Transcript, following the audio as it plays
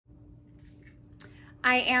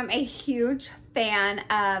I am a huge fan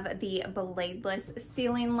of the Bladeless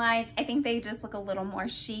ceiling lights. I think they just look a little more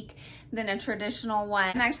chic than a traditional one.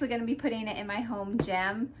 I'm actually going to be putting it in my home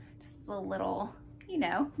gym. Just a little, you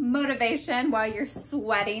know, motivation while you're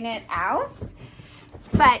sweating it out.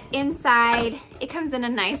 But inside, it comes in a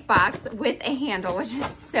nice box with a handle, which is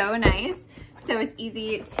so nice. So it's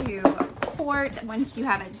easy to port once you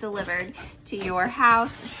have it delivered to your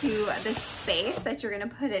house, to the space that you're going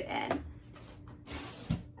to put it in.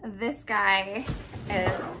 This guy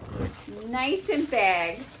is nice and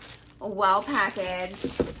big, well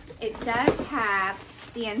packaged. It does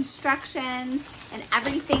have the instructions and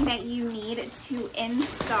everything that you need to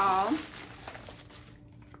install.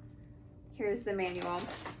 Here's the manual.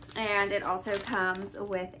 And it also comes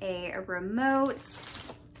with a remote.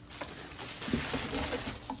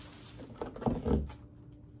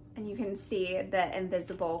 And you can see the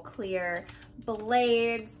invisible clear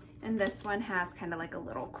blades. And this one has kind of like a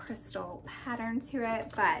little crystal pattern to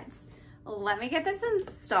it, but let me get this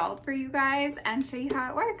installed for you guys and show you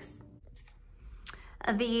how it works.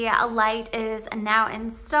 The light is now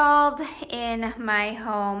installed in my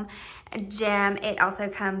home gym. It also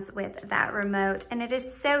comes with that remote, and it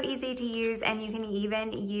is so easy to use, and you can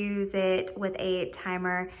even use it with a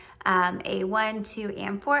timer, a 1, 2,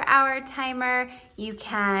 and 4 hour timer. You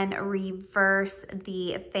can reverse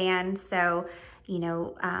the fan, so you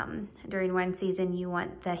know, during one season you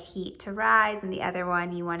want the heat to rise and the other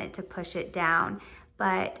one you want it to push it down,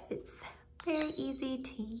 but it's very easy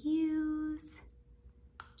to use.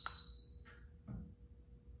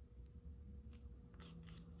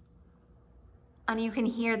 And you can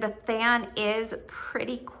hear the fan is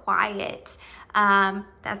pretty quiet.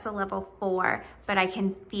 That's a level 4, but I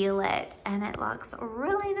can feel it and it looks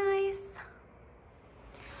really nice.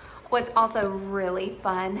 What's also really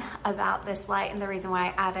fun about this light, and the reason why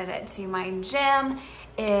I added it to my gym,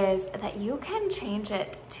 is that you can change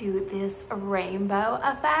it to this rainbow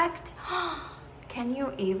effect. Can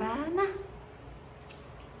you even?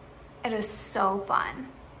 It is so fun.